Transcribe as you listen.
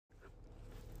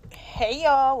Hey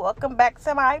y'all, welcome back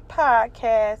to my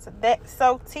podcast. That's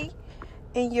So T,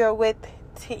 and you're with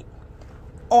T.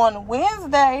 On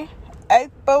Wednesday,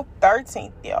 April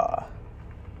 13th, y'all.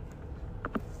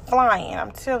 Flying,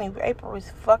 I'm telling you, April is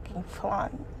fucking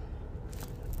flying.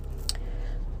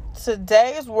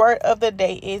 Today's word of the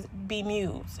day is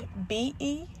bemuse.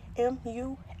 B-E-M-U-S-E.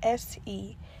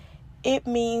 It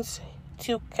means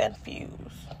to confuse.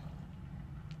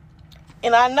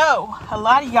 And I know a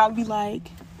lot of y'all be like,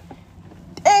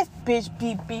 this bitch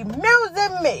be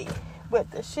bemusing me with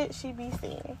the shit she be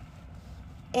saying.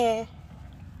 And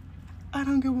I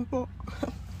don't give a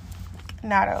fuck.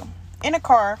 Nah, in the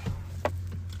car,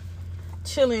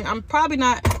 chilling. I'm probably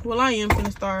not, well, I am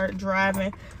finna start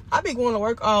driving. I be going to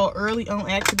work all early on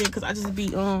accident because I just be,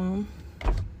 I don't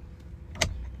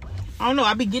know,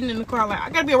 I be getting in the car like,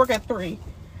 I gotta be at work at 3.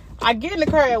 I get in the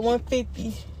car at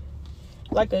 1:50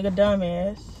 like a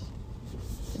dumbass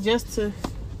just to,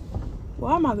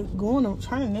 why am I going and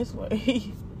turning this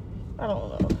way? I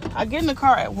don't know. I get in the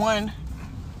car at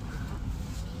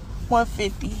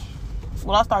 1:50.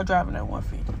 Well, I start driving at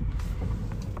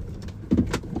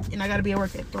 1:50. And I gotta be at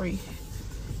work at 3.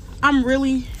 I'm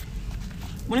really,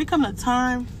 when it comes to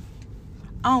time,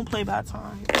 I don't play by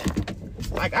time.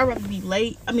 Like, I'd rather be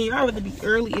late. I'd rather be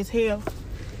early as hell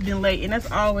than late. And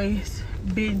that's always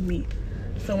been me.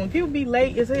 So when people be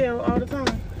late as hell all the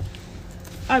time,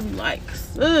 I be like,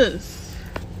 sis,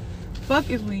 fuck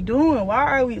is we doing? Why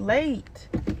are we late?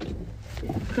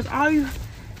 Because all you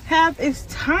have is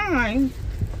time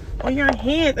on your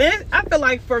hands. And I feel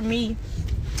like for me,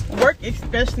 work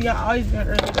especially, I always been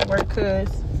early to work because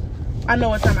I know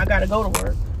what time I gotta go to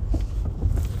work.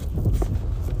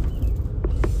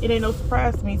 It ain't no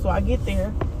surprise to me, so I get there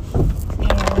and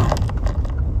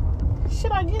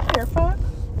shit, I get there, fuck.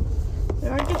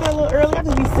 And I get there a little early. I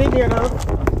just be sitting there though,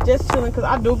 just chilling, because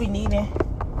I do be needing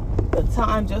the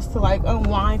time just to like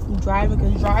unwind from driving,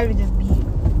 because driving just be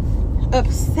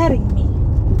upsetting me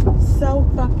so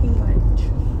fucking much.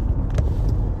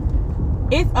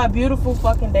 It's a beautiful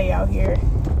fucking day out here,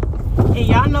 and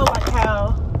y'all know like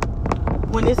how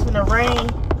when it's gonna rain,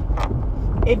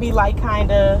 it be like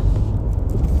kind of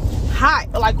hot,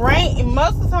 like rain. And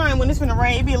most of the time when it's gonna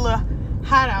rain, it be a little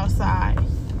hot outside,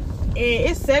 and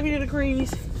it's 70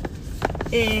 degrees,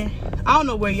 and I don't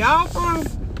know where y'all from,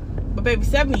 but baby,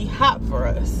 70 hot for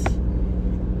us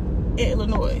in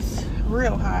Illinois.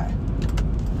 Real hot.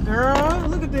 Girl,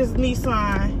 look at this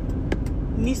Nissan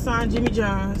Jimmy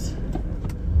John's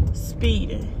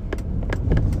speeding.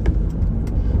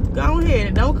 Go ahead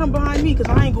and don't come behind me, because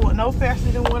I ain't going no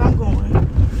faster than what I'm going,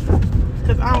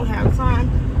 because I don't have time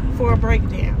for a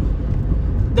breakdown.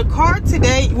 The car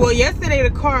today, well, yesterday the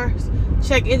car's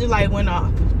check engine light went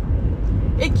off.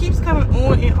 It keeps coming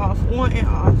on and off.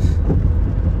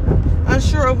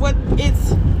 Unsure of what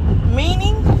it's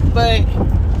meaning, but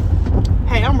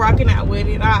hey, I'm rocking out with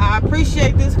it. I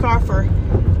appreciate this car for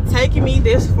taking me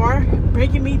this far,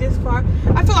 bringing me this far.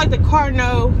 I feel like the car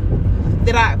know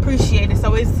that I appreciate it,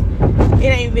 so it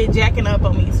ain't been jacking up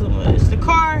on me too much.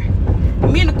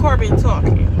 Me and the car been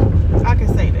talking. I can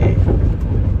say that.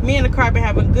 Me and the car been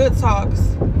having good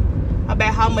talks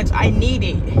about how much I need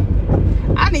it.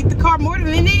 I need the car more than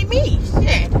it need me.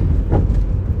 Shit.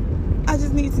 I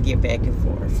just need to get back and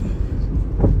forth.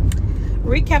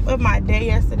 Recap of my day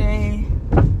yesterday.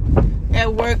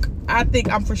 At work, I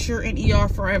think I'm for sure in ER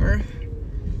forever.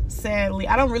 Sadly.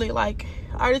 I already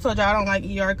told y'all I don't like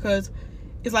ER because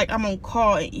it's like I'm on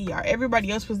call in ER.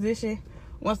 Everybody else's position,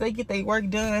 once they get their work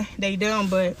done, they done.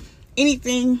 But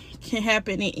anything can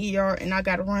happen in ER, and I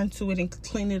gotta run to it and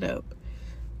clean it up.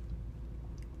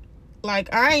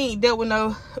 Like, I ain't dealt with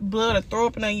no blood or throw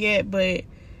up in it yet, but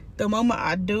the moment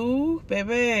I do,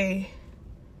 baby,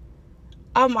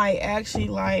 I might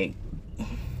actually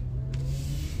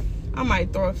I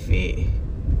might throw a fit.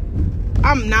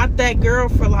 I'm not that girl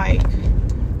for like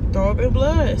throw up in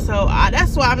blood, so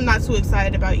that's why I'm not too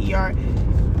excited about ER.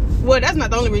 Well, that's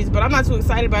not the only reason, but I'm not too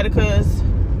excited about it because,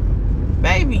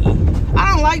 baby,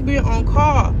 I don't like being on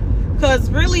call, because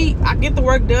really I get the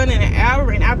work done in an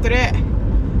hour, and after that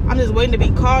I'm just waiting to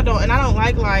be called on. And I don't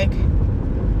like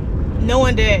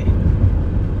knowing that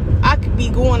I could be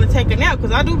going to take a nap,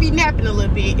 because I do be napping a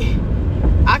little bit.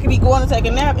 I could be going to take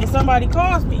a nap and somebody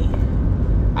calls me.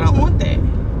 I don't want that.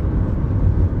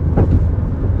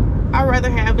 I'd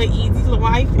rather have an easy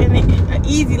life and an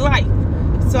easy life,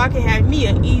 so I can have me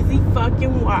an easy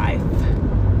fucking wife.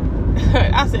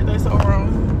 I said that so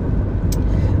wrong.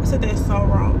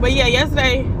 But yeah,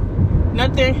 yesterday,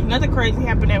 nothing crazy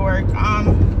happened at work.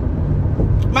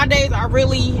 My days are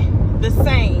really the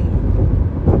same,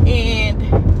 and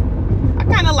I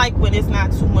kind of like when it's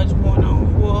not too much going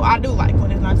on. Well, I do like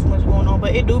when it's not too much going on,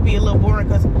 but it do be a little boring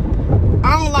because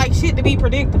I don't like shit to be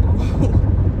predictable.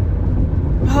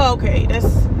 Okay,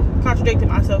 that's contradicting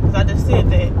myself because I just said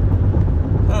that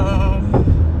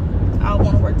I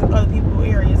want to work in other people's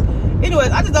areas.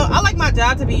 Anyways, I like my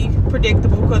job to be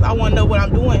predictable because I want to know what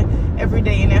I'm doing every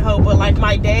day in that hole. But like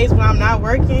my days when I'm not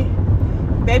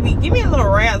working, baby, give me a little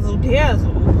razzle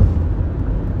dazzle.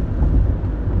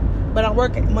 But I'm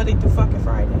working Monday through fucking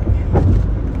Friday.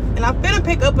 And I'm finna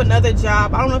pick up another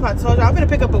job. I don't know if I told you. I'm finna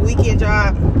pick up a weekend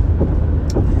job.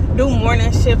 Do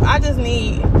morning shift. I just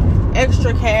need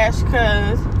extra cash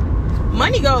because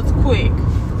money goes quick.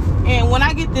 And when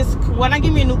I get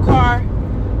me a new car,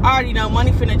 I already know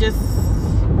money finna just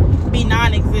be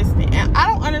non-existent. And I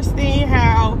don't understand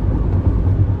how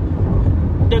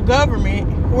the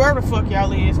government, whoever the fuck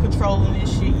y'all is, controlling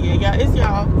this shit. Yeah, y'all, it's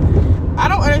y'all. I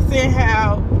don't understand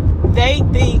how they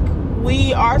think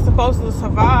we are supposed to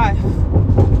survive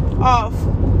off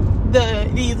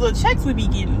these little checks we be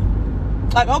getting.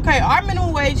 Like, okay, our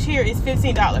minimum wage here is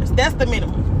 $15. That's the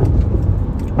minimum.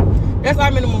 That's our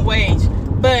minimum wage.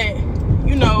 But,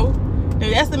 you know,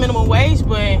 that's the minimum wage,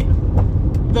 but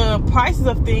the prices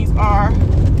of things are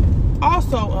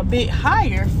also a bit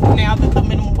higher now that the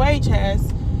minimum wage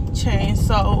has changed.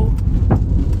 So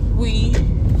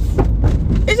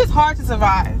it's just hard to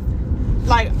survive.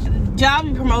 Like, jobs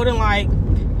be promoting like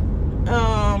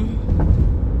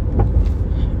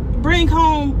bring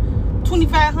home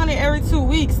 $2,500 every 2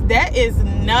 weeks. That is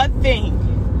nothing.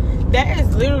 That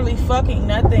is literally fucking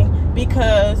nothing,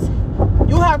 because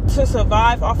you have to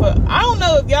survive off of, I don't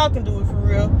know if y'all can do it for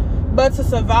real, but to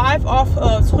survive off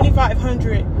of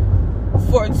 $2,500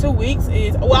 for 2 weeks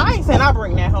is, well, I ain't saying I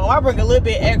bring that home. I bring a little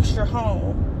bit extra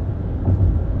home.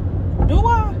 Do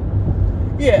I?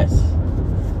 Yes.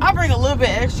 I bring a little bit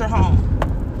extra home.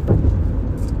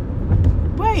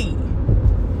 Wait.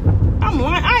 I'm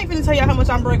lying. I ain't finna tell y'all how much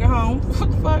I'm bringing home.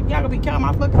 What the fuck? Y'all gonna be counting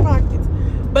my fucking pockets.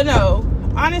 But no,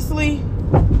 honestly,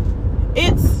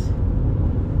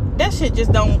 that shit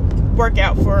just don't work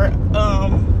out for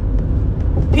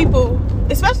people,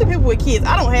 especially people with kids.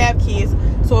 I don't have kids,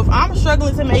 so if I'm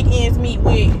struggling to make ends meet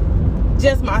with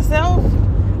just myself,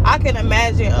 I can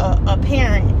imagine a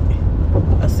parent,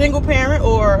 a single parent,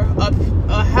 or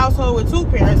a household with 2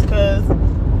 parents, because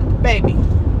baby,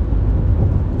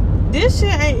 this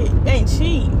shit ain't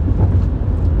cheap.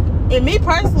 And me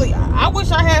personally, I wish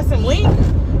I had some link.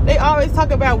 They always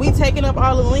talk about we taking up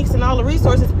all the links and all the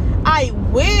resources. I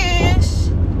wish.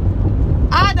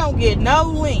 I don't get no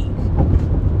link.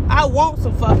 I want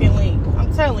some fucking link.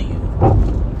 I'm telling you.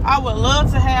 I would love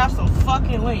to have some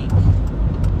fucking link.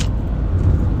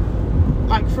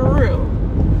 Like, for real.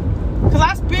 Because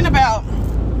I spend about,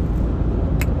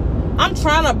 I'm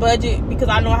trying to budget because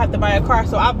I know I have to buy a car.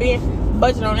 So I've been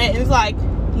budgeting on that. And it's like,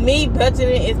 me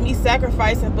budgeting is me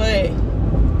sacrificing, but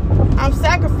I'm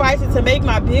sacrificing to make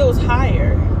my bills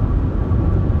higher.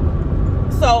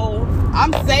 So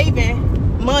I'm saving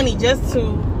money just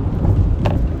to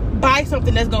buy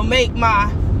something that's gonna make my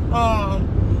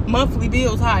monthly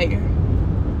bills higher,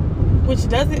 which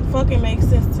doesn't fucking make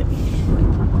sense to me.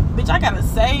 Bitch, I gotta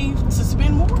save to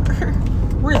spend more.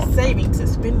 We're saving to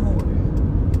spend more.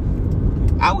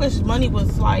 I wish money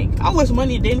was like, I wish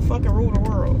money didn't fucking rule the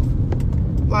world.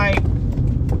 Like,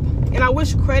 and I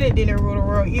wish credit didn't rule the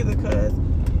world either, because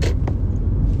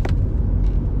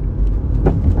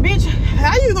bitch,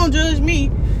 how you gonna judge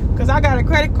me because I got a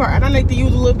credit card and I need to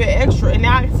use a little bit extra, and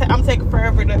now I'm taking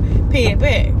forever to pay it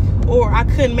back, or I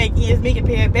couldn't make ends meet and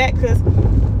pay it back because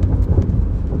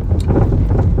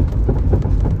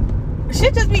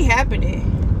shit just be happening.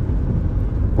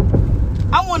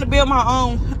 I want to build my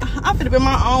own, I'm finna build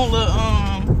my own little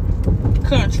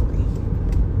country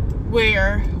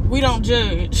where we don't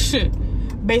judge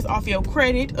based off your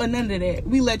credit or none of that.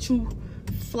 We let you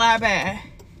fly by.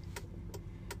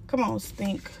 Come on,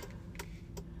 stink.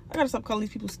 I gotta stop calling these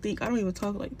people stink. I don't even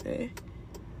talk like that.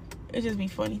 It just be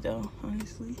funny though,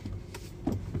 honestly.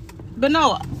 But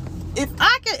no, if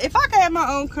I could have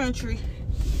my own country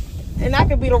and I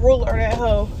could be the ruler of that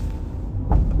hoe,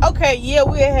 okay, yeah,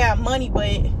 we'll have money, but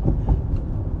I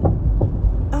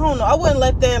don't know. I wouldn't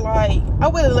let that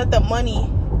money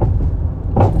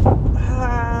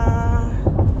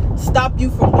stop you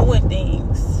from doing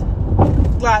things.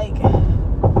 Like,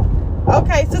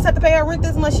 okay, sis had to pay her rent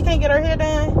this month. She can't get her hair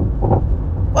done.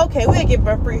 Okay, we'll give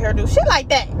her a free hairdo. Shit like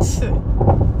that.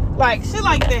 Like, shit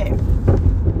like that.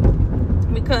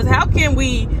 Because how do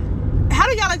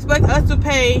y'all expect us to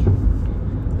pay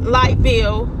light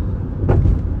bill,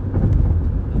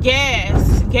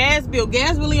 gas bill,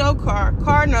 gas bill in your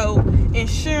car note,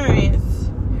 insurance,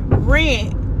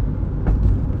 rent,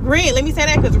 let me say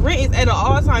that, because rent is at an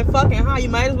all-time fucking high. You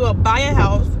might as well buy a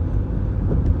house,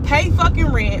 pay fucking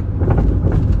rent,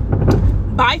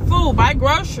 buy food, buy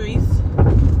groceries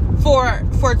for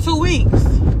 2 weeks.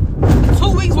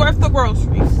 2 weeks worth of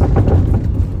groceries.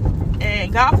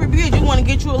 And God forbid you want to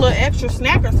get you a little extra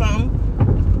snack or something,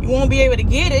 you won't be able to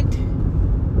get it.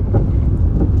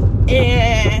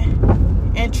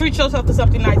 And treat yourself to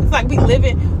something nice. It's like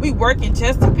we working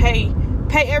just to pay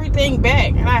everything back.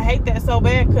 And I hate that so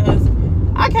bad, because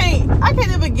I can't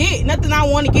even get nothing I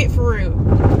want to get for real.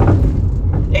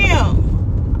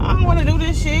 Damn, I don't want to do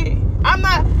this shit. I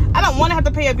don't want to have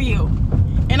to pay a bill.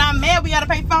 And I'm mad we gotta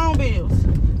pay phone bills.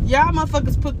 Y'all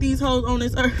motherfuckers put these hoes on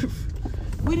this earth.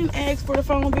 We didn't ask for the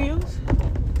phone bills.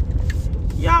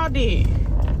 Y'all did.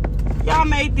 Y'all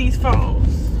made these phones.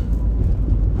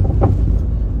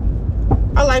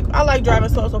 I like driving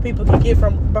slow so people can get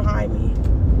from behind me.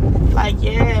 Like,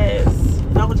 yes,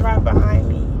 don't drive behind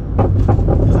me.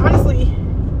 Cause honestly,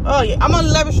 oh yeah, I'm on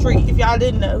 11th Street. If y'all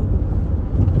didn't know,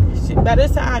 shit, by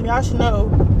this time y'all should know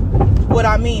what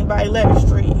I mean by 11th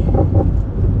Street.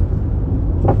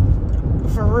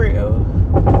 For real,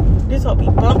 this will be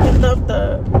bumping stuff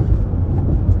up.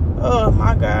 Oh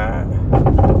my god,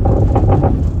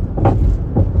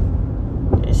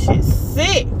 this shit's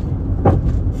sick.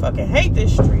 Fucking hate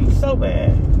this street so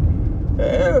bad.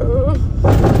 Ew.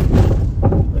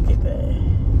 Look at that.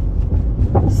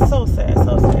 So sad,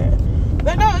 so sad.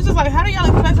 But no, it's just like, how do y'all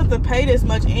expect us to pay this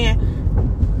much?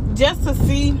 And just to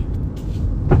see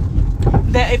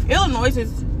that if Illinois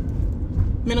is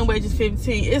minimum wage is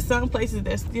 15, it's some places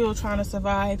that's still trying to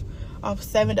survive off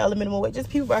 $7 minimum wage. Just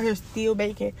people out here still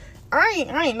making. I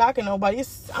ain't knocking nobody.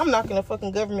 I'm knocking the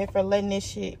fucking government for letting this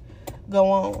shit go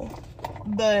on.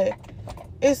 But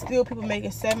it's still people making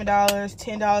 $7,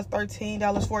 $10, $13,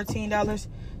 $14.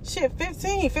 Shit,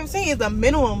 15 is the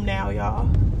minimum now, y'all.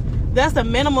 That's the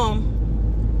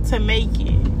minimum to make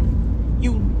it.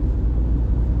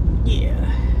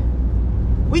 Yeah.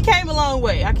 We came a long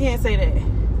way. I can't say that.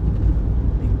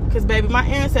 Because, baby, my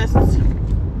ancestors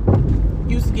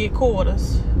used to get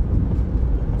quarters.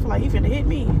 I feel like you finna hit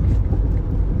me.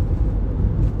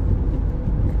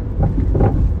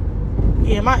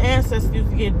 Yeah, my ancestors used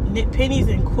to get pennies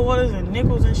and quarters and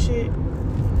nickels and shit.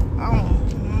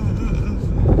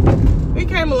 We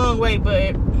came a long way,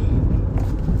 but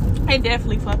it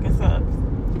definitely fucking sucks.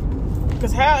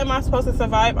 Because how am I supposed to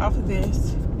survive off of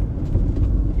this?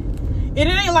 And it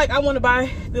ain't like I want to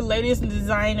buy the latest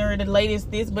designer, the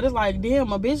latest this, but it's like,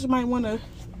 damn, a bitch might want to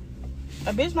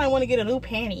get a new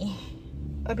panty.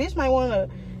 A bitch might want to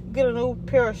get a new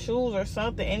pair of shoes or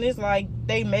something. And it's like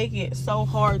they make it so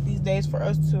hard these days for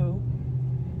us to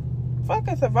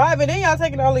fucking survive. And then y'all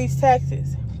taking all these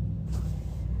taxes.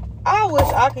 I wish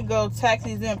I could go tax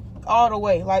these in all the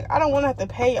way. Like, I don't want to have to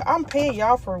pay. I'm paying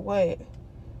y'all for what?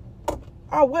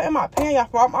 What am I paying y'all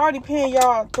for? I'm already paying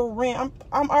y'all through rent.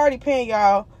 I'm already paying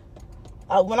y'all.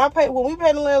 When we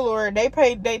pay the landlord, they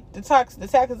pay the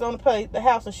taxes on the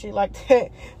house and shit like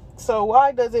that. So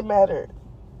why does it matter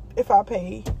if I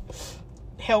pay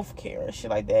health care and shit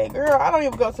like that? Girl, I don't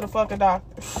even go to the fucking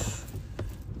doctor.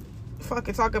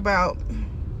 Fucking talk about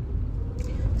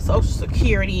Social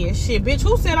Security and shit. Bitch,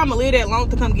 who said I'm gonna live that long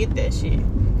to come get that shit?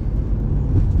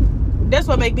 That's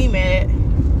what make me mad.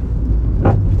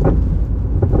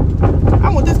 I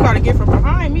want this car to get from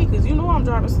behind me because you know I'm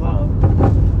driving slow.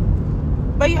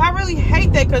 But yeah, I really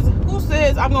hate that, because who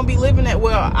says I'm gonna be living that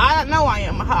well? I know I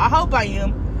am. I hope I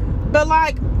am. But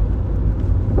like,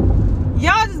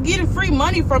 y'all just getting free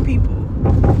money from people,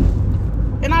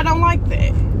 and I don't like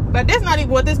that. But that's not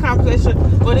even what this conversation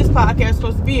or this podcast is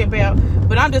supposed to be about.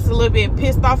 But I'm just a little bit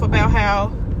pissed off about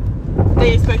how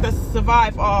they expect us to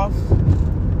survive off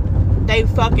they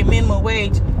fucking minimum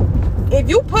wage. If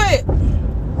you put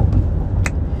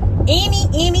any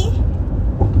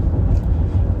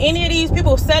of these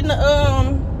people setting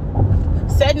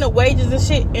the wages and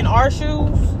shit in our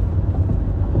shoes,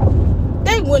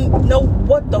 they wouldn't know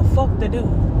what the fuck to do.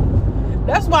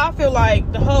 That's why I feel like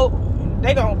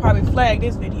they gonna probably flag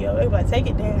this video. They like, take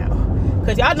it down,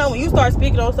 because y'all know when you start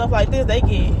speaking on stuff like this, they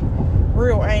get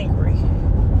real angry.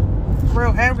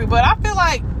 But I feel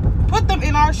like put them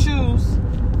in our shoes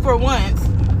for once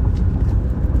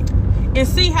and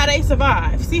see how they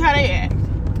survive, see how they act.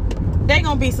 They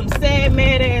gonna be some sad,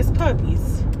 mad ass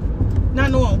puppies,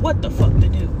 not knowing what the fuck to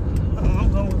do.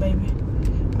 I'm going, baby.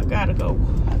 I gotta go.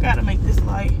 I gotta make this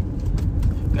light.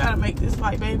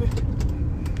 Baby.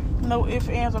 No ifs,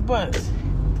 ands, or buts.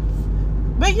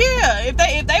 But yeah, if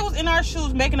they was in our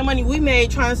shoes, making the money we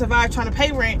made, trying to survive, trying to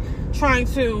pay rent, trying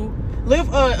to live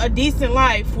a decent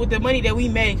life with the money that we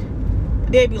make,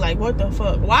 they'd be like, what the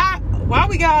fuck? Why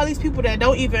we got all these people that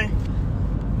don't even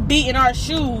be in our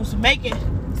shoes,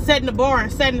 setting the bar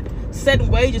and setting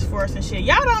wages for us and shit?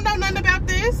 Y'all don't know nothing about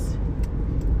this.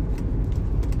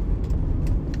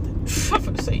 I'm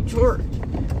gonna say George.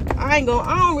 I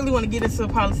don't really want to get into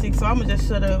politics, so I'm gonna just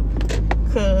shut up,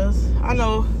 cause I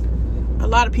know a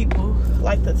lot of people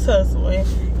like to tussle, and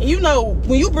you know,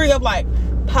 when you bring up like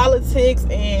politics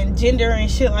and gender and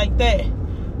shit like that,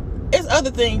 it's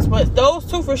other things, but those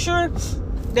two for sure,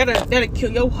 that'll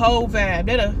kill your whole vibe.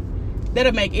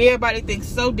 That'll make everybody think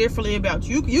so differently about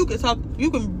you. You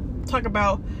can talk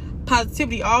about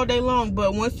positivity all day long,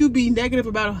 but once you be negative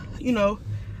about, you know,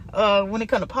 when it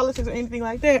comes to politics or anything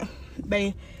like that,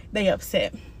 they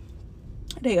upset.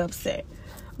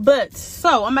 But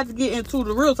so I'm about to get into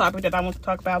the real topic that I want to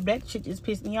talk about. That shit just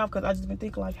pissed me off because I just been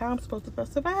thinking like, how I'm supposed to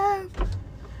survive?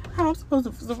 How I'm supposed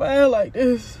to survive like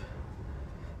this?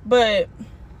 But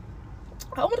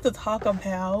I wanted to talk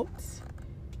about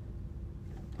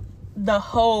the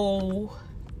whole.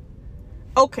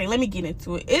 Okay, let me get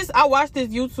into it. I watched this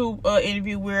YouTube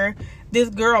interview where this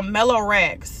girl Mellow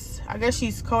Rax, I guess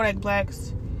she's Kodak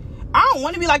Black's. I don't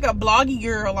want to be like a bloggy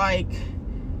girl, like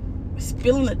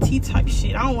spilling the tea type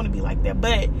shit. I don't want to be like that,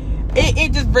 but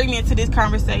it just bring me into this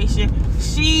conversation.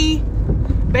 She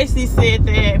basically said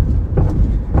that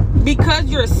because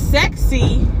you're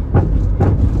sexy,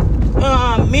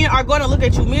 men are going to look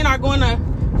at you. Men are going to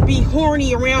be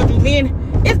horny around you.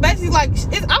 Men, it's basically like,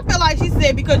 I feel like she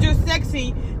said because you're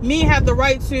sexy, men have the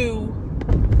right to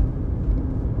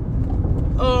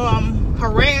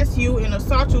harass you and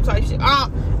assault you type shit.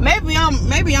 Maybe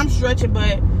I'm stretching,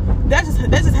 but that's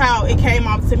just how it came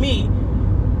off to me.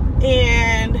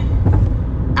 And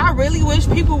I really wish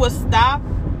people would stop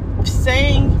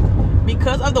saying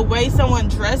because of the way someone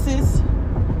dresses,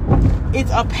 it's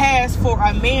a pass for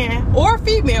a man or a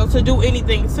female to do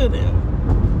anything to them.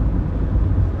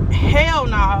 Hell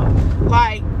no.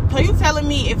 Like, are you telling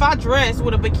me if I dress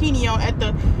with a bikini on at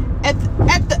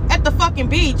the fucking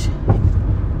beach,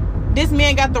 this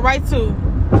man got the right to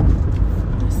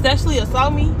sexually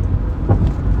assault me?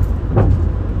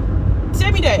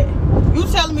 Tell me that. You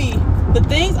telling me the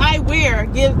things I wear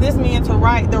gives this man the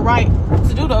right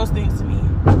to do those things to me?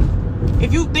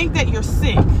 If you think that you're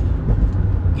sick,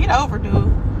 get over,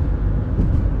 dude.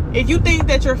 If you think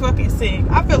that you're fucking sick,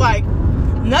 I feel like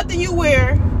nothing you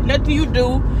wear, nothing you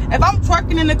do. If I'm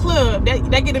twerking in the club,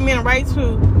 that get a man a right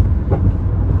to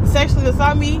sexually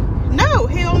assault me? No,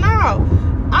 hell no.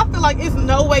 I feel like it's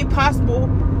no way possible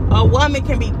a woman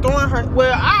can be throwing her.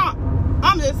 Well,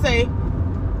 I'm just saying,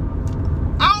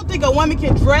 I don't think a woman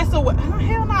can dress away.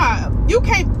 Hell no. You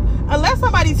can't, unless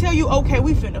somebody tell you, okay,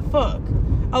 we finna fuck.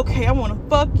 Okay, I wanna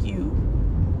fuck you.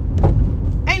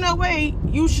 Ain't no way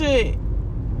you should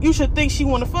think she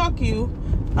wanna fuck you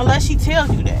unless she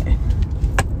tells you that.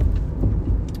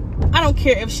 I don't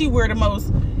care if she wear the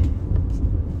most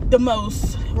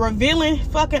revealing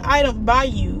fucking item by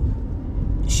you.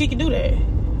 She can do that.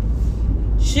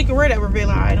 She can wear that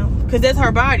revealing item because that's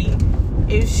her body.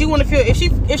 If she want to feel,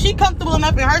 if she comfortable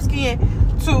enough in her skin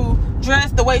to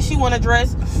dress the way she want to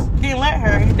dress, then let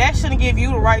her. That shouldn't give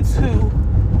you the right to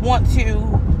want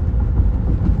to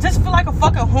just feel like a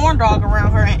fucking horn dog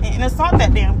around her and assault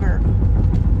that damn girl.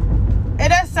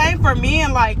 And that's same for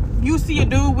men. Like, you see a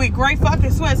dude with great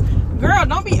fucking sweats, girl,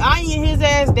 don't be eyeing his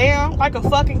ass down like a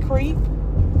fucking creep.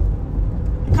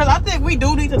 Because I think we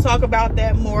do need to talk about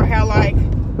that more. How, like,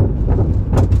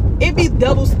 it be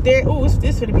double standards. Oh,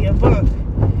 this gonna be a bump.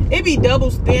 It be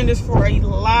double standards for a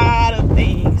lot of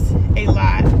things. A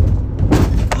lot.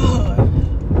 Ugh.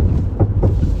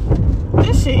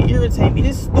 This shit irritate me.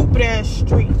 This stupid ass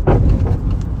street.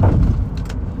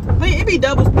 But it be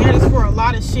double standards for a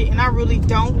lot of shit, and I really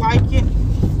don't like it.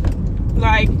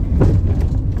 Like,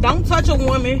 don't touch a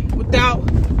woman without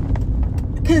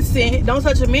consent. Don't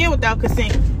touch a man without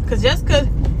consent. Because just because,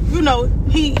 you know,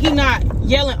 he not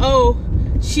yelling, oh,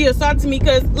 she assaulted me.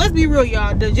 Because let's be real,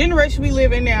 y'all, the generation we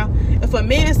live in now, if a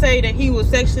man say that he was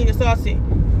sexually assaulted,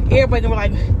 everybody gonna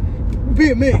be like,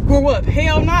 be a man, grow up.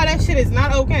 Hell no, that shit is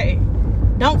not okay.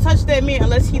 Don't touch that man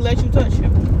unless he lets you touch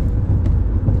him.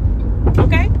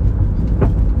 Okay?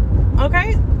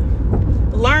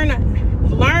 Learn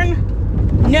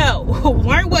no.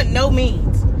 Learn what no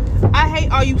means. I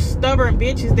hate all you stubborn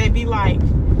bitches that be like,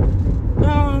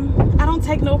 I don't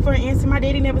take no for an answer. My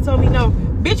daddy never told me no.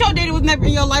 Bitch, your daddy was never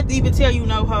in your life to even tell you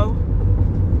no, ho.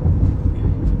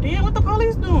 Damn, what the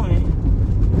police doing?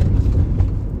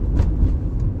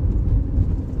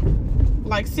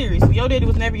 Like, seriously, your daddy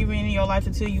was never even in your life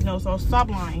to tell you no, so stop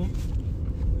lying.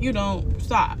 You don't.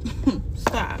 Stop.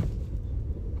 Stop.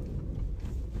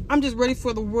 I'm just ready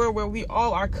for the world where we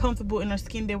all are comfortable in our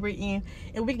skin that we're in,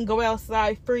 and we can go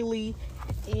outside freely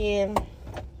and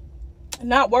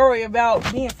not worry about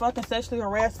being fucking sexually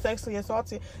harassed, sexually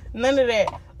assaulted. None of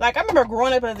that. Like, I remember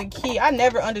growing up as a kid, I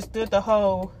never understood the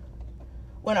whole,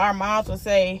 when our moms would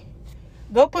say,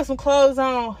 go put some clothes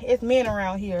on, it's men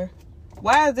around here.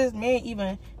 Why is this man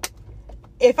even...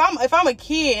 If I'm a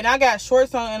kid and I got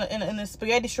shorts on and a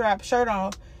spaghetti strap shirt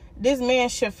on, this man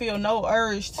should feel no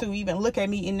urge to even look at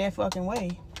me in that fucking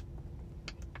way.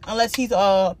 Unless he's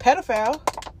a pedophile.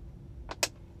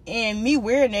 And me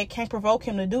wearing that can't provoke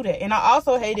him to do that. And I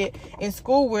also hated in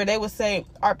school where they would say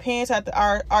our pants had to,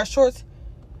 our shorts,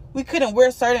 we couldn't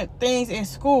wear certain things in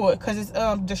school because it's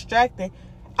distracting.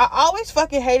 I always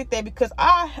fucking hated that because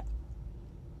I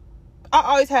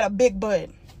always had a big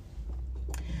butt.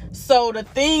 So the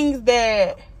things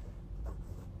that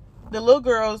the little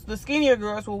girls, the skinnier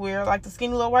girls will wear, like the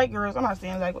skinny little white girls, I'm not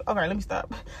saying like, okay, let me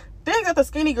stop. Things that the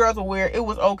skinny girls will wear, it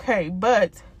was okay.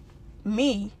 But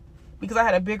me, because I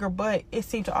had a bigger butt, it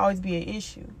seemed to always be an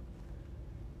issue.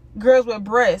 Girls with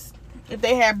breasts, if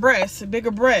they had breasts,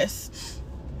 bigger breasts,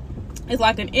 it's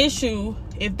like an issue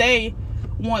if they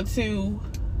want to.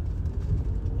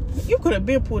 You could have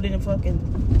been put in a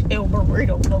fucking El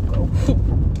Burrito Loco.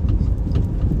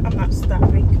 I'm not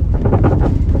stopping.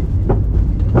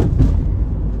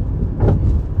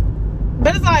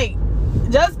 But it's like,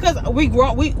 just because we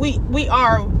are,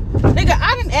 nigga,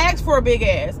 I didn't ask for a big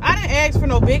ass. I didn't ask for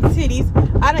no big titties.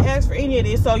 I didn't ask for any of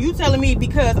this. So you telling me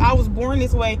because I was born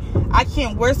this way, I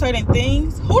can't wear certain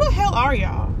things? Who the hell are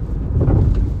y'all?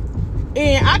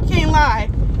 And I can't lie,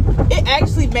 it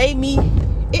actually made me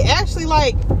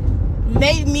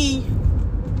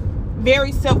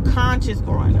very self-conscious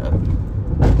growing up.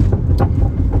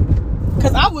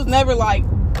 Because I was never like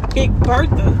Big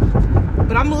Bertha,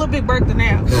 but I'm a little Big Bertha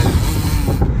now.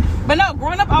 But no,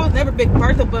 growing up I was never Big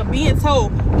Bertha, but being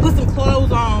told put some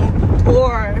clothes on,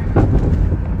 or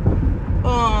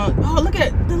oh, look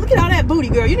at all that booty,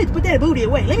 girl, you need to put that booty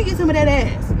away, let me get some of that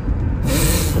ass.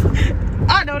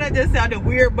 I know that just sounded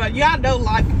weird, but y'all know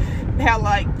like how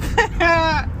like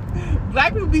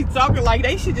black people be talking like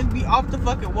they should just be off the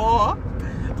fucking wall.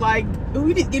 Like, you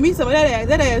need to give me some of that ass.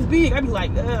 That ass big. I'd be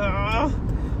like, ugh.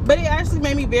 But it actually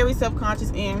made me very self-conscious,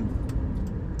 and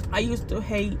I used to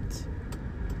hate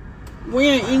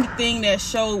wearing anything that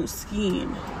showed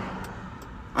skin.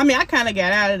 I mean, I kind of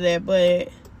got out of that, but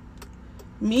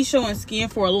me showing skin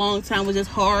for a long time was just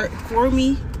hard for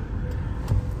me.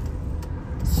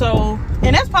 So,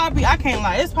 and that's probably, I can't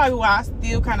lie, that's probably why I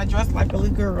still kind of dress like a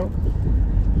little girl.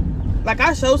 Like,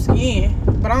 I show skin,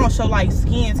 but I don't show like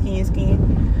skin.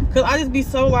 Because I just be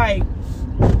so like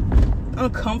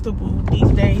uncomfortable these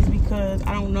days because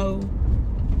I don't know.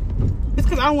 It's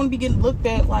because I don't want to be getting looked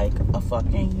at like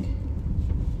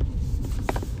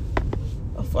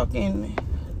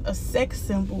a sex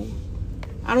symbol.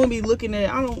 I don't want to be looking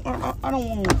at, I don't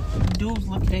want dudes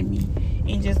looking at me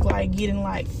and just like getting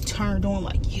like turned on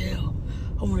like, yeah,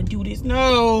 I want to do this.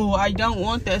 No, I don't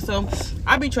want that. So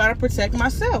I be trying to protect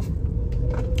myself,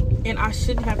 and I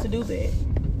shouldn't have to do that.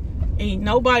 And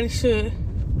nobody should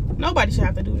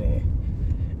have to do that.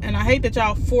 And I hate that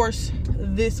y'all force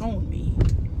this on me.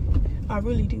 I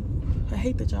really do. I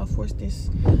hate that y'all force this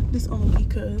on me,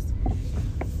 because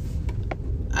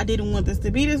I didn't want this to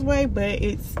be this way, but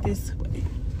it's this way.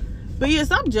 But yeah,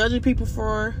 stop judging people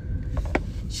for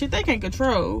shit they can't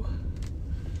control.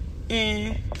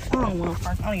 And I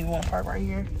don't even want to park right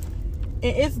here. And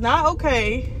it's not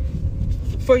okay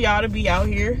for y'all to be out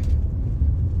here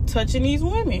touching these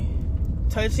women,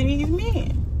 touching these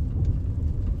men.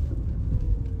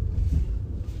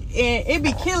 And it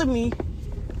be killing me,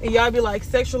 and y'all be like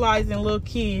sexualizing little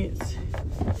kids.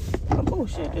 Oh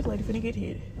shit, this lady finna get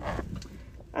hit.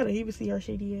 I didn't even see her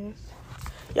shady ass.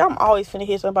 Y'all, I'm always finna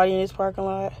hit somebody in this parking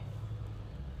lot.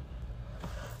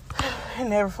 It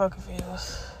never fucking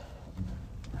fails.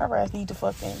 Her ass need to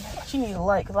fucking, she need a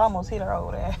light, because I almost hit her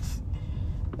old ass.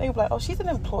 They be like, oh, she's an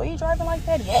employee driving like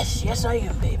that? Yes I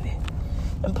am, baby.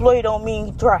 Employee don't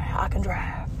mean drive. I can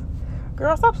drive.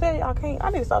 Girl, stop saying I can't.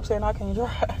 I need to stop saying I can't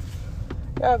drive.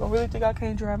 Y'all gonna really think I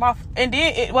can't drive. And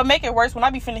then what make it worse, when I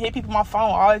be finna hit people, my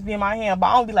phone always be in my hand, but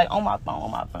I don't be like on my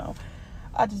phone.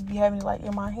 I just be having it like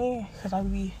in my hand, because I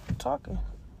be talking.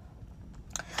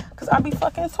 Because I be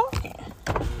fucking talking.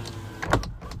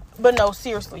 But no,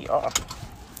 seriously, y'all.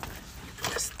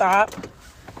 Stop.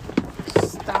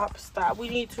 We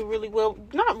need to really, well,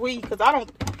 not we, because I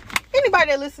don't,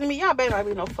 anybody that listen to me, y'all better not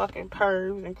be no fucking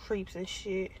pervs and creeps and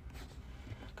shit.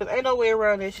 Because ain't no way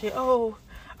around that shit. Oh,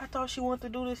 I thought she wanted to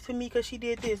do this to me because she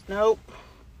did this. Nope.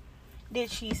 Did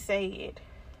she say it?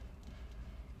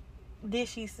 This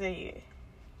she said.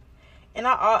 And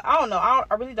I don't know. I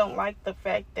really don't like the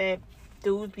fact that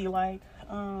dudes be like,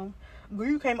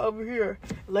 you came over here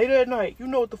later at night. You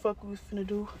know what the fuck we was finna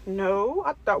do. No,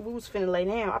 I thought we was finna lay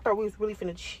down. I thought we was really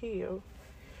finna chill.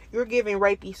 You're giving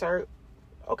rapey, sir.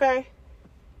 Okay?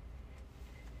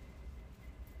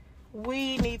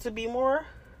 We need to be more...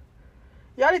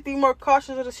 Y'all need to be more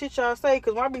cautious of the shit y'all say.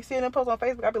 Because when I be seeing them posts on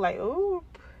Facebook, I be like, ooh.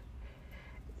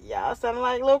 Y'all sound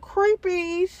like little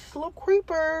creepies. Little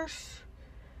creepers.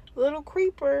 Little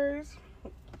creepers.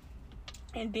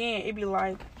 And then it be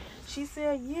like, she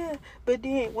said yeah, but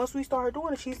then once we started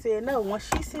doing it, she said no. Once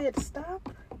she said stop,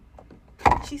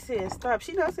 she said stop.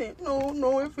 She not saying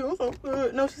no, it feels so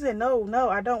good. No, she said no,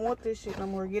 I don't want this shit no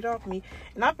more. Get off me.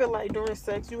 And I feel like during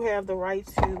sex, you have the right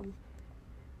to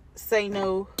say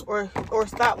no or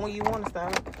stop when you want to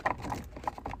stop.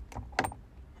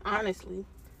 Honestly,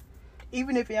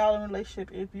 even if y'all in a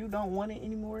relationship, if you don't want it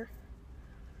anymore,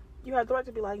 you have the right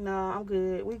to be like, nah, I'm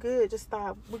good. We good. Just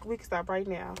stop. We can stop right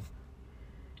now.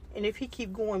 And if he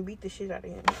keep going, beat the shit out of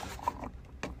him.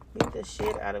 Beat the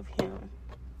shit out of him.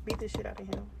 Beat the shit out of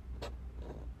him.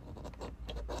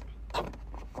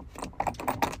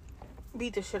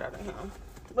 Beat the shit out of him.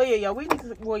 But yeah,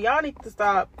 y'all, y'all need to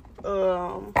stop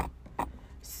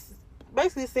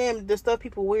basically saying the stuff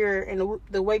people wear and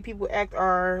the way people act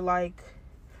are like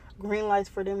green lights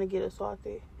for them to get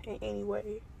assaulted in any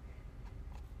way.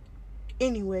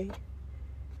 Anyway,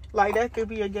 like that could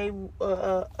be a gay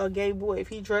boy if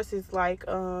he dresses like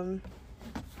a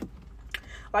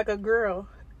girl,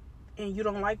 and you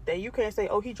don't like that. You can't say,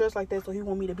 oh, he dressed like that, so he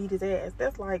want me to beat his ass.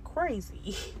 That's like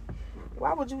crazy.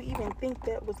 Why would you even think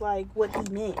that was like what he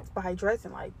meant by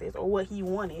dressing like this or what he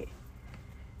wanted?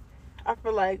 I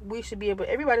feel like everybody should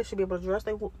be able to dress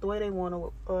the way they want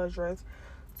to dress,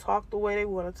 talk the way they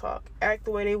want to talk, act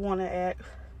the way they want to act.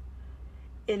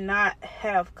 And not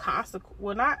have consequences.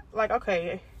 Well, not like,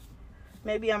 okay,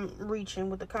 maybe I'm reaching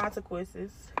with the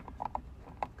consequences,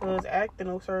 because acting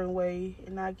a certain way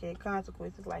and not getting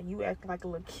consequences, like you acting like a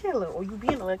little killer or you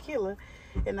being a little killer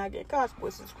and not getting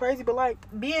consequences, crazy. But like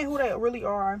being who they really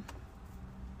are,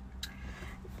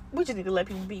 we just need to let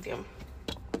people beat them.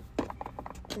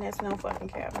 And that's no fucking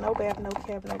cap. No bab, no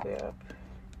cap, no bab,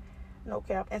 no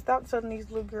cap. And stop telling these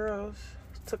little girls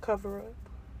to cover up.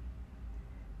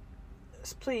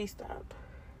 Please stop.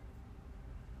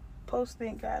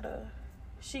 Posting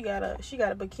she got a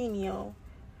bikini on.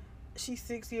 She's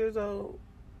 6 years old.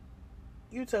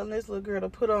 You telling this little girl to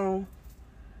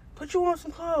put you on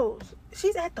some clothes.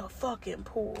 She's at the fucking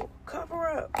pool. Cover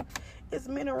up. It's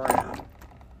men around.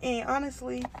 And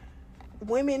honestly,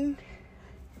 women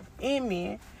and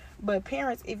men, but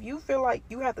parents, if you feel like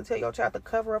you have to tell your child to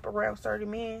cover up around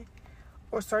certain men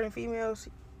or certain females,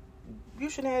 you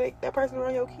shouldn't have that person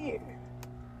around your kid.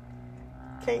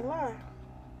 Can't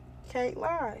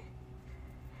lie.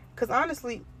 Because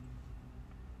honestly,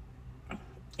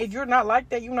 if you're not like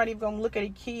that, you're not even going to look at a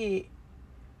kid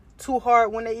too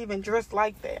hard when they even dress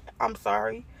like that. I'm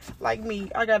sorry. Like me,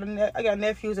 I got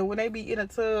nephews, and when they be in a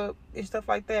tub and stuff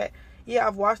like that, yeah,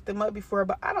 I've washed them up before,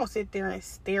 but I don't sit there and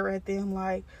stare at them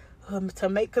like to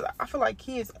make, because I feel like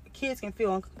kids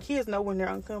know when they're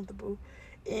uncomfortable.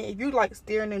 And if you like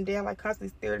staring them down, like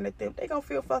constantly staring at them, they gonna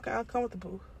feel fucking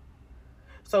uncomfortable.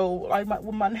 So, like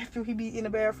with my nephew, he be in the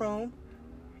bathroom,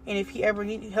 and if he ever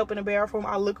need help in the bathroom,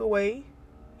 I look away.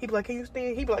 He be like, can you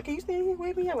stand here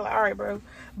with me? I'm like, all right, bro.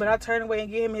 But I turn away and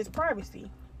give him his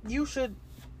privacy. You shouldn't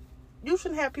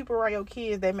have people around your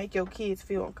kids that make your kids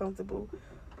feel uncomfortable.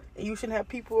 And you shouldn't have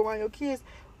people around your kids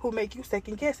who make you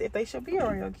second guess if they should be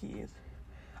around your kids.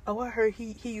 Oh, I heard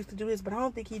he used to do this, but I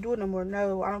don't think he do it no more.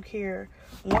 No, I don't care.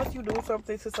 Once you do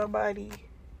something to somebody,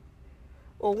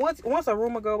 or once a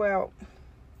rumor go out,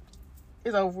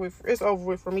 it's over with. It's over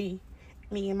with for me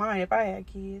and mine if I had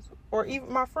kids, or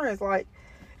even my friends. Like,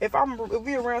 if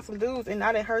we around some dudes and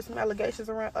I done heard some allegations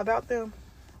about them,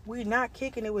 we not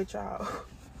kicking it with y'all.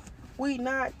 We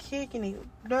not kicking it.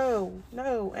 No.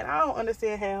 And I don't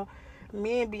understand how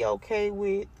men be okay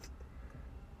with,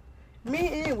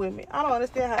 men and women, I don't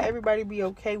understand how everybody be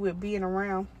okay with being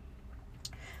around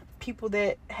people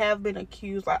that have been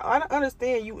accused. Like, I don't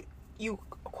understand you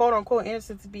quote unquote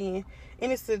innocent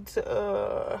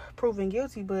to proven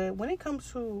guilty, but when it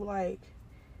comes to like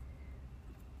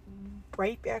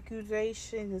rape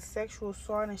accusations and sexual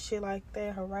assault and shit like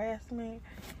that, harassment,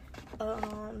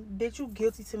 bitch, you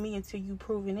guilty to me until you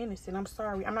proven innocent. I'm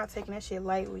sorry, I'm not taking that shit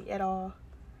lightly at all.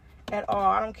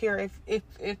 I don't care if a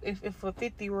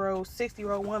 50-year-old,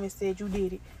 60-year-old woman said you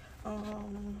did it.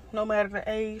 No matter the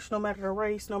age, no matter the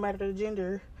race, no matter the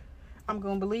gender, I'm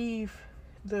gonna believe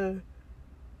the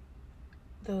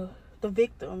the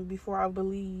victim before I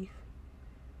believe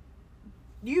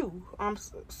you. I'm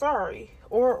sorry.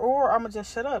 Or I'm gonna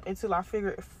just shut up until I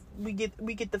figure if we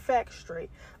get the facts straight.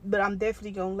 But I'm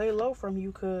definitely gonna lay low from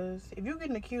you, because if you're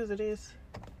getting accused of this,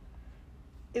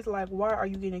 it's like, why are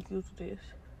you getting accused of this?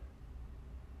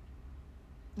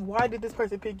 Why did this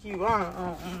person pick you?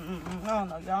 I don't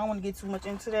know, y'all. I don't want to get too much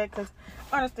into that, because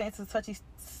I understand it's a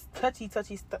touchy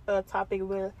topic,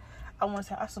 where I want to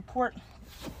say I support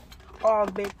all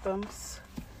victims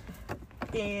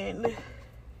and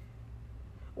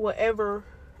whatever.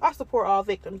 I support all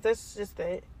victims. That's just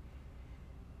that.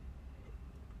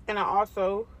 And I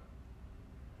also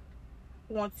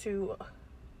want to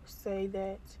say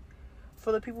that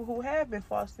for the people who have been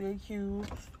falsely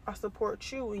accused, I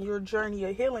support you in your journey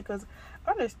of healing, because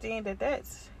I understand it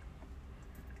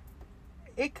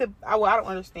could. I don't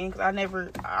understand, because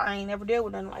I ain't never dealt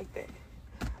with nothing like that.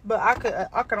 But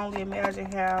I could only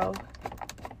imagine how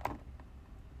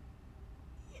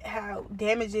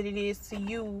damaging it is to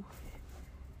you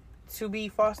to be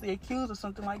falsely accused of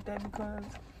something like that. Because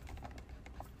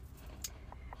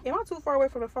am I too far away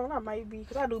from the phone? I might be,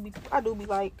 because I do be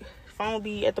like, phone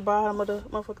be at the bottom of the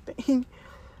motherfucking thing.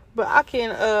 But I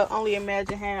can only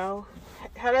imagine how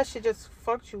that shit just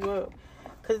fucked you up.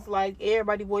 Because, like,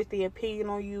 everybody voiced their opinion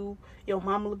on you. Your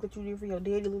mama looked at you different. Your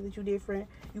daddy looked at you different.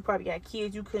 You probably got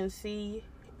kids you couldn't see.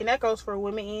 And that goes for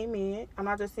women and men. I'm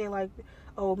not just saying, like,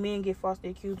 oh, men get falsely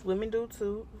accused. Women do,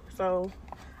 too. So,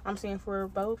 I'm saying for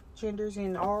both genders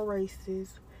and all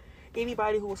races.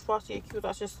 Anybody who was falsely accused,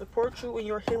 I should support you in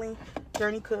your healing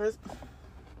journey, because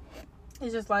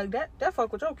it's just like, that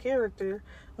fuck with your character.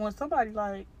 When somebody,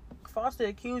 like, falsely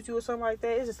accuse you or something like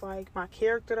that, it's just like, my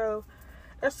character, though.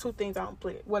 That's two things I don't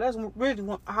play. Well, that's really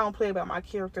one I don't play about my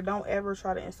character. Don't ever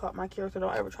try to insult my character.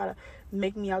 Don't ever try to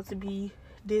make me out to be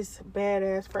this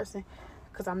badass person,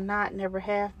 because I'm not, never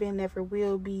have been, never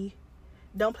will be.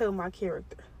 Don't play with my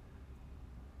character.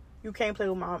 You can't play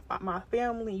with my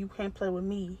family. You can't play with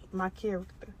me, my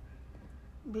character.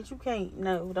 Bitch, you can't.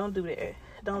 No, don't do that.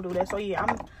 Don't do that. So yeah,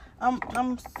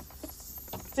 I'm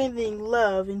sending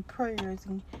love and prayers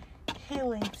and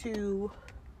healing to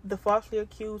the falsely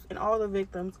accused and all the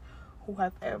victims who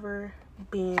have ever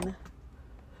been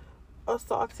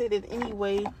assaulted in any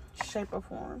way, shape, or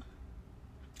form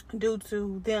due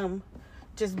to them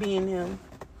just being them,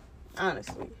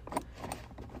 honestly.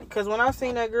 Because when I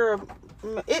seen that girl,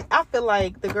 I feel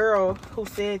like the girl who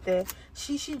said that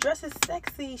she dresses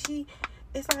sexy.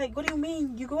 It's like, what do you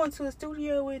mean? You go into a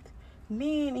studio with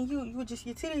men and you just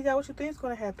your titties out. What you think's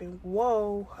gonna happen?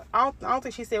 Whoa! I don't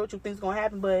think she said what you think's gonna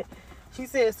happen, but she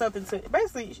said something to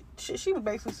basically. She was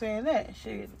basically saying that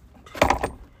shit,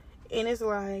 and it's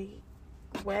like,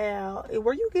 wow,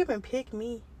 were you giving pick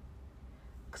me?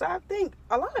 Cause I think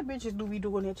a lot of bitches do be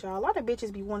doing that, y'all. A lot of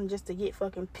bitches be wanting just to get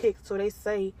fucking picked, so they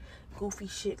say goofy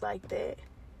shit like that.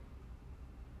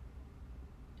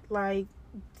 Like,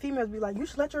 females be like, you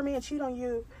should let your man cheat on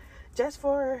you just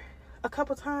for a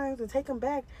couple times and take him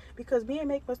back because men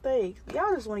make mistakes.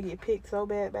 Y'all just want to get picked so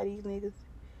bad by these niggas.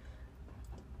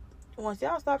 Once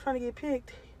y'all stop trying to get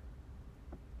picked,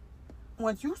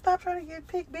 once you stop trying to get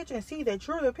picked, bitch, and see that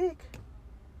you're the pick,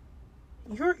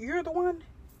 you're the one,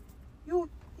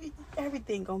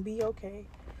 everything gonna be okay.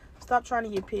 Stop trying to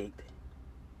get picked.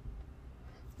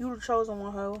 You the chosen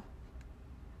one, hoe.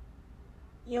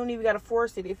 You don't even gotta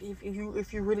force it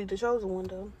if you're really the chosen one,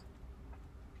 though.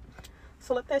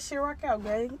 So let that shit rock out,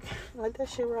 gang. Let that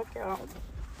shit rock out.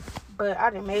 But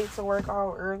I done made it to work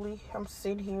all early. I'm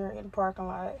sitting here in the parking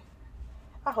lot.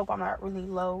 I hope I'm not really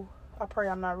low. I pray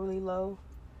I'm not really low.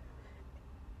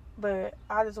 But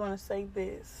I just want to say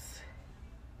this.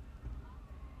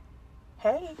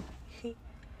 Hey.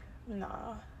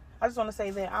 Nah. I just want to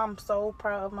say that I'm so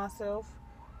proud of myself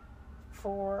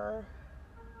for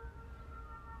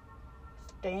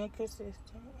staying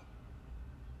consistent.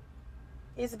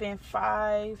 It's been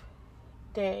 5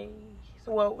 days.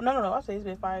 Well, no. I say it's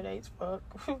been 5 days. Fuck.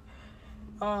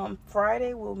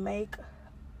 Friday will make.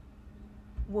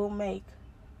 Well,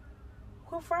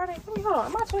 Friday. Hold on.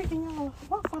 Am I tweaking, y'all?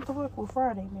 What the fuck will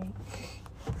Friday make?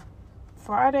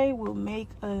 Friday will make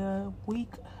a week.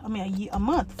 I mean, a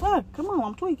month. Fuck. Come on,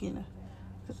 I'm tweaking.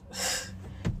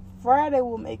 Friday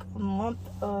will make a month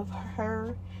of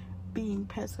her being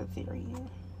pescatarian.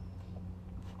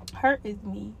 Her is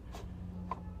me.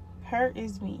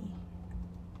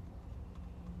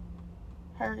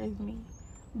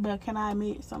 But can I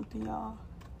admit something, y'all?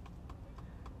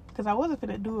 Because I wasn't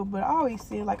gonna do it, but I always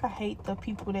said, like, I hate the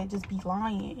people that just be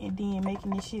lying and then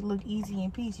making this shit look easy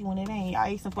and peasy when it ain't. I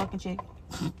ate some fucking chicken.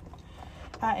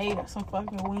 I ate some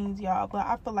fucking wings, y'all. But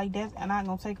I feel like that's not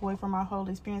gonna take away from my whole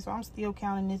experience. So I'm still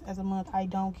counting this as a month. I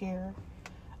don't care.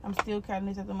 I'm still counting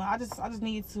this as a month. I just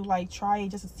needed to like try it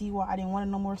just to see why I didn't want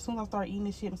it no more. As soon as I started eating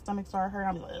this shit, my stomach started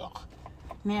hurting. I'm like, ugh,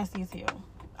 nasty as hell.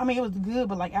 I mean, it was good,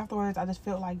 but like afterwards, I just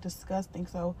felt like disgusting.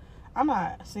 So I'm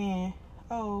not saying,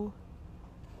 oh,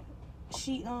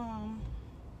 she got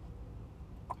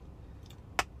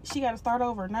to start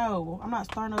over. No, I'm not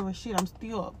starting over shit. I'm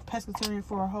still a pescatarian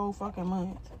for a whole fucking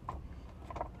month.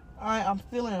 I'm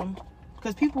feeling them.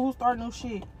 Because people who start new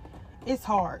shit, it's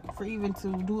hard for even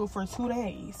to do it for 2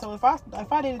 days. So if I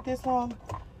did it this long,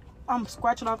 I'm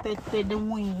scratching off them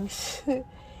wings.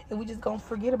 And we just gonna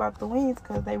forget about the wings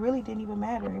because they really didn't even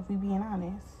matter if we being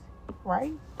honest.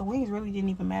 Right? The wings really didn't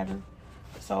even matter.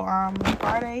 So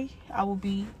Friday, I will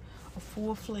be a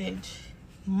full-fledged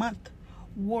month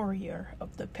warrior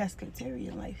of the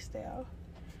pescatarian lifestyle.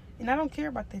 And I don't care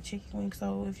about that chicken wing.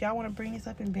 So if y'all want to bring this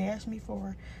up and bash me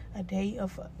for a day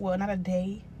of, well, not a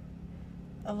day,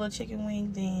 a little chicken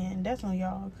wing, then that's on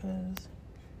y'all, because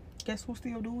guess who's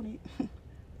still doing it?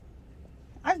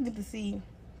 I just need to see,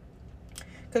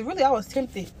 because really I was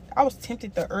tempted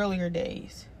the earlier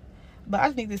days, but I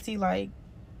just need to see, like,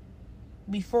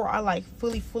 before I like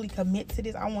fully commit to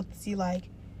this, I want to see, like,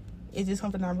 is this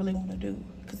something I really want to do?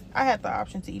 Because I had the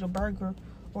option to eat a burger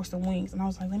or some wings, and I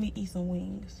was like, let me eat some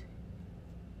wings,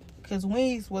 because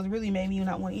wings was really made me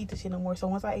not want to eat this shit no more. So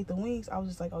once I ate the wings, I was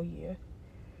just like, oh yeah,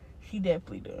 he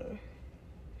definitely done.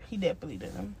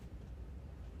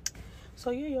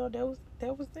 So yeah, y'all, that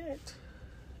was that.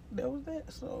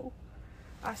 So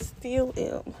I still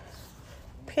am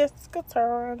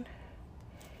pescatarian,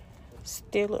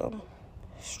 still am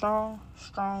strong.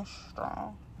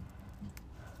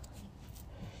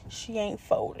 She ain't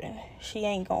folding. She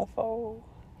ain't gonna fold.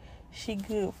 She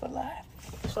good for life.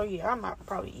 So yeah, I'm not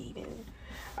probably eating.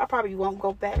 I probably won't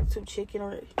go back to chicken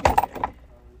or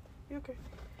you okay.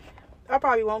 I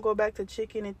probably won't go back to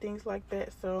chicken and things like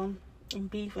that. So, and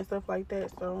beef and stuff like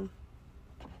that. So,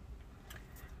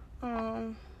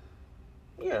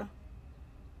 yeah.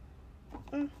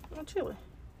 I'm chilling.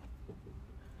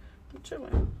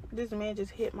 This man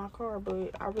just hit my car,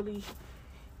 but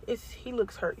he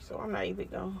looks hurt, so I'm not even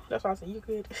going. That's why I said, you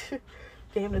good?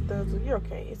 Damn the thugs, you're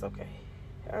okay. It's okay.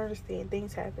 I understand.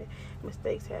 Things happen.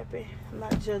 Mistakes happen. I'm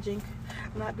not judging.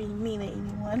 I'm not being mean to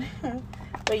anyone.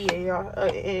 But yeah,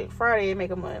 y'all. Friday,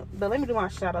 make a month. But let me do my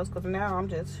shout outs, because now I'm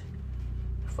just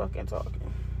fucking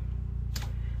talking.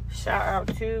 Shout out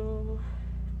to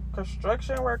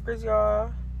construction workers,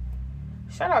 y'all.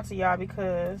 Shout out to y'all,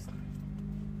 because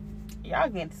y'all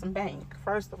getting some bank.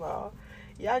 First of all,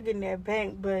 y'all getting that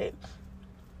bank, but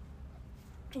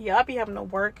y'all be having to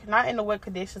work, not in the wet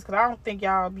conditions, because I don't think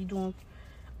y'all be doing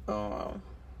highway.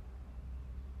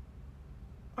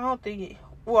 I don't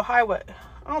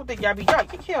think y'all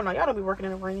hell no, y'all don't be working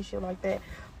in the rain and shit like that.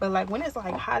 But like when it's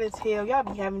like hot as hell, y'all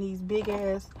be having these big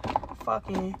ass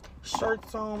fucking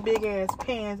shirts on, big ass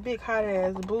pants, big hot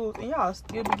ass boots, and y'all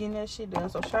still be getting that shit done.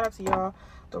 So shout out to y'all.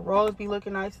 The roads be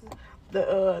looking nice,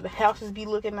 the houses be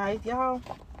looking nice, y'all.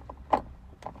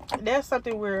 That's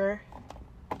something where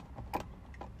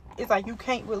it's like you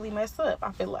can't really mess up,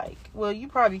 I feel like. Well, you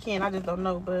probably can, I just don't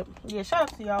know. But yeah, shout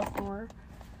out to y'all for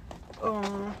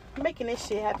making this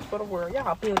shit happen for the world.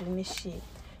 Y'all building this shit.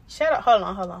 Shout out, hold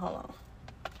on.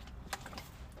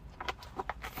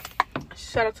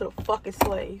 Shout out to the fucking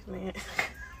slaves, man.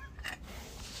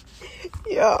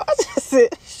 Yeah, I just said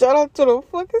shout out to the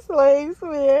fucking slaves,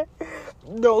 man.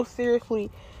 No, seriously,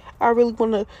 I really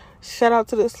want to shout out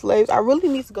to the slaves. I really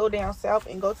need to go down south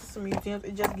and go to some museums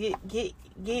and just get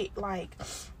like,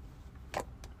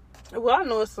 well, I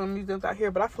know it's some museums out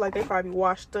here, but I feel like they probably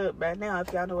washed up by now,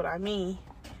 if y'all know what I mean.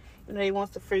 You know, they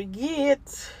wants to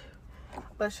forget.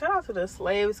 But shout out to the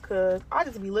slaves, because I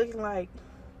just be looking like,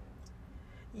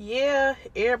 yeah,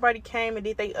 everybody came and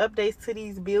did they updates to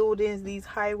these buildings, these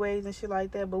highways and shit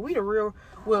like that, but we the real,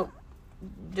 well,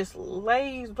 just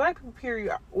slaves, black people,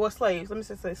 period, well, slaves, let me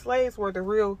just say, slaves were the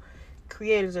real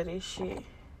creators of this shit.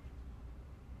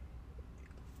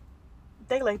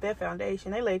 They laid that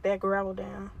foundation, they laid that gravel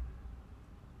down.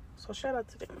 So shout out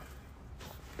to them.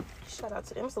 It's a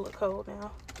little cold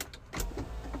now.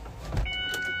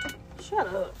 Shut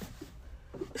up.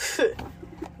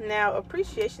 Now,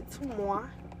 appreciation to moi.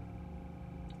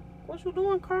 What you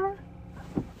doing, car?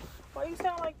 Why you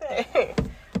sound like that?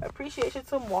 Appreciation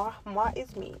to moi. Moi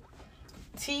is me.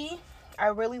 T, I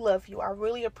really love you. I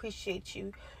really appreciate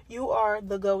you. You are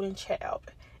the golden child.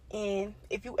 And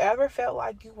if you ever felt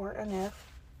like you weren't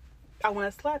enough, I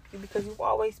want to slap you, because you've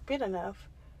always been enough.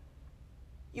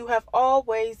 You have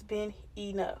always been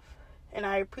enough. And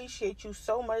I appreciate you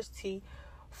so much, T,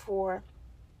 for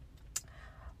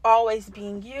always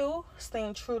being you,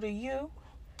 staying true to you.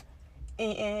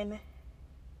 And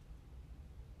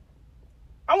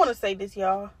I want to say this,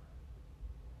 y'all.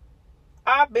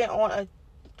 I'm on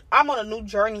a new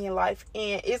journey in life,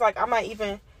 and it's like I'm not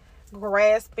even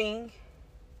grasping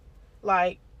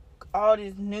like all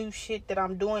this new shit that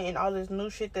I'm doing and all this new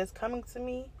shit that's coming to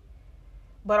me.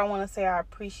 But I want to say I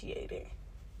appreciate it.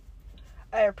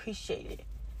 I appreciate it.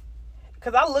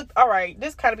 Cause I looked, alright,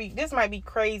 this might be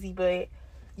crazy, but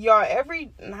y'all,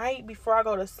 every night before I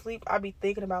go to sleep, I be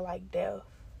thinking about like death.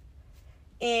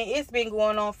 And it's been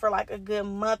going on for like a good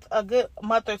month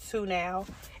or two now.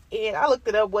 And I looked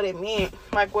it up what it meant,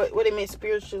 like what it meant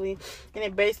spiritually. And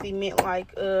it basically meant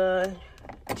like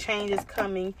change is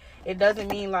coming. It doesn't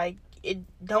mean like, it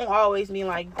don't always mean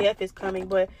like death is coming,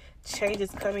 but change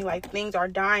is coming. Like things are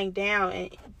dying down, and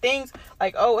things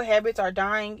like old habits are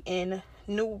dying, and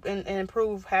new and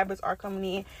improved habits are coming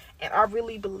in. And I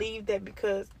really believe that,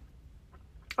 because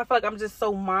I feel like I'm just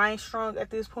so mind strong at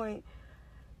this point,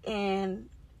 and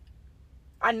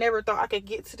I never thought I could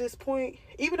get to this point.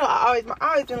 Even though I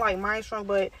always been like mind strong,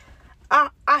 but I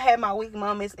had my weak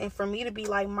moments, and for me to be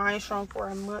like mind strong for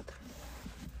a month,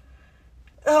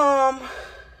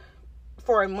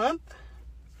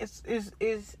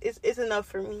 it's enough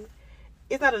for me.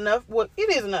 It's not enough. Well, it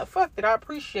is enough. Fuck it. I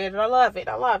appreciate it. I love it.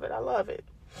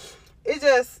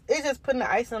 It's just putting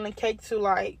the icing on the cake to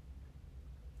like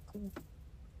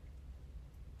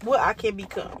what I can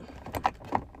become.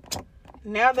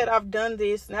 Now that I've done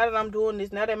this, now that I'm doing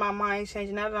this, now that my mind's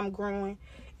changing, now that I'm growing,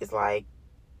 it's like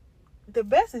the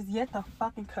best is yet to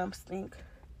fucking come, stink.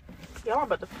 Y'all,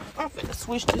 I'm finna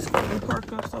switch this fucking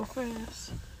park up so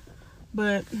fast.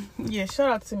 But yeah, shout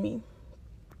out to me.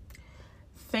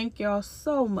 Thank y'all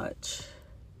so much.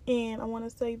 And I want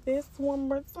to say this one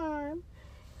more time.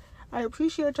 I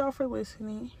appreciate y'all for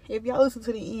listening. If y'all listen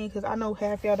to the end, because I know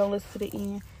half y'all don't listen to the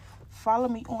end, follow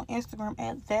me on Instagram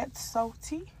at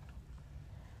thatssoT.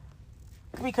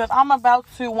 Because I'm about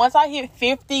to, once I hit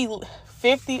 50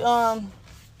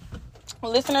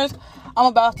 listeners, I'm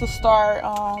about to start,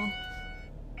 I'm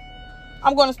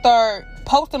going to start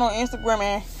posting on Instagram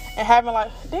and having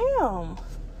like,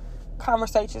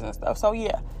 conversations and stuff. So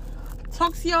yeah,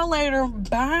 talk to y'all later.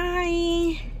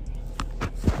 Bye.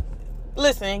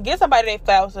 Listen, give somebody their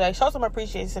flowers today. Show some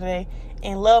appreciation today,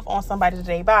 and love on somebody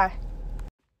today. Bye.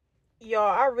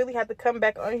 Y'all, I really have to come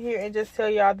back on here and just tell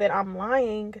y'all that I'm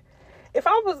lying. If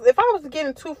I was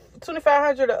getting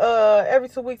 $2,500 every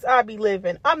 2 weeks, I'd be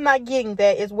living. I'm not getting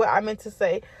that, is what I meant to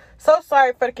say. So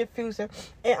sorry for the confusion.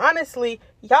 And honestly,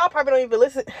 y'all probably don't even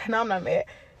listen. No, I'm not mad.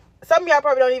 Some of y'all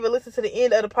probably don't even listen to the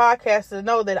end of the podcast to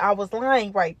know that I was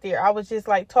lying right there. I was just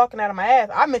like talking out of my ass.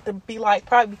 I meant to be like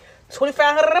probably $2,500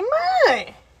 a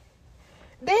month.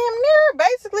 Damn near,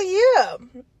 basically, yeah.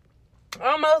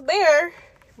 Almost there.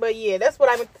 But yeah, that's what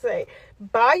I meant to say.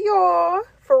 Bye, y'all.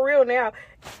 For real now.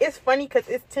 It's funny because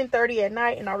it's 10:30 at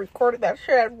night and I recorded that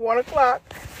shit at 1 o'clock.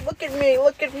 Look at me.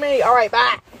 All right,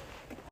 bye.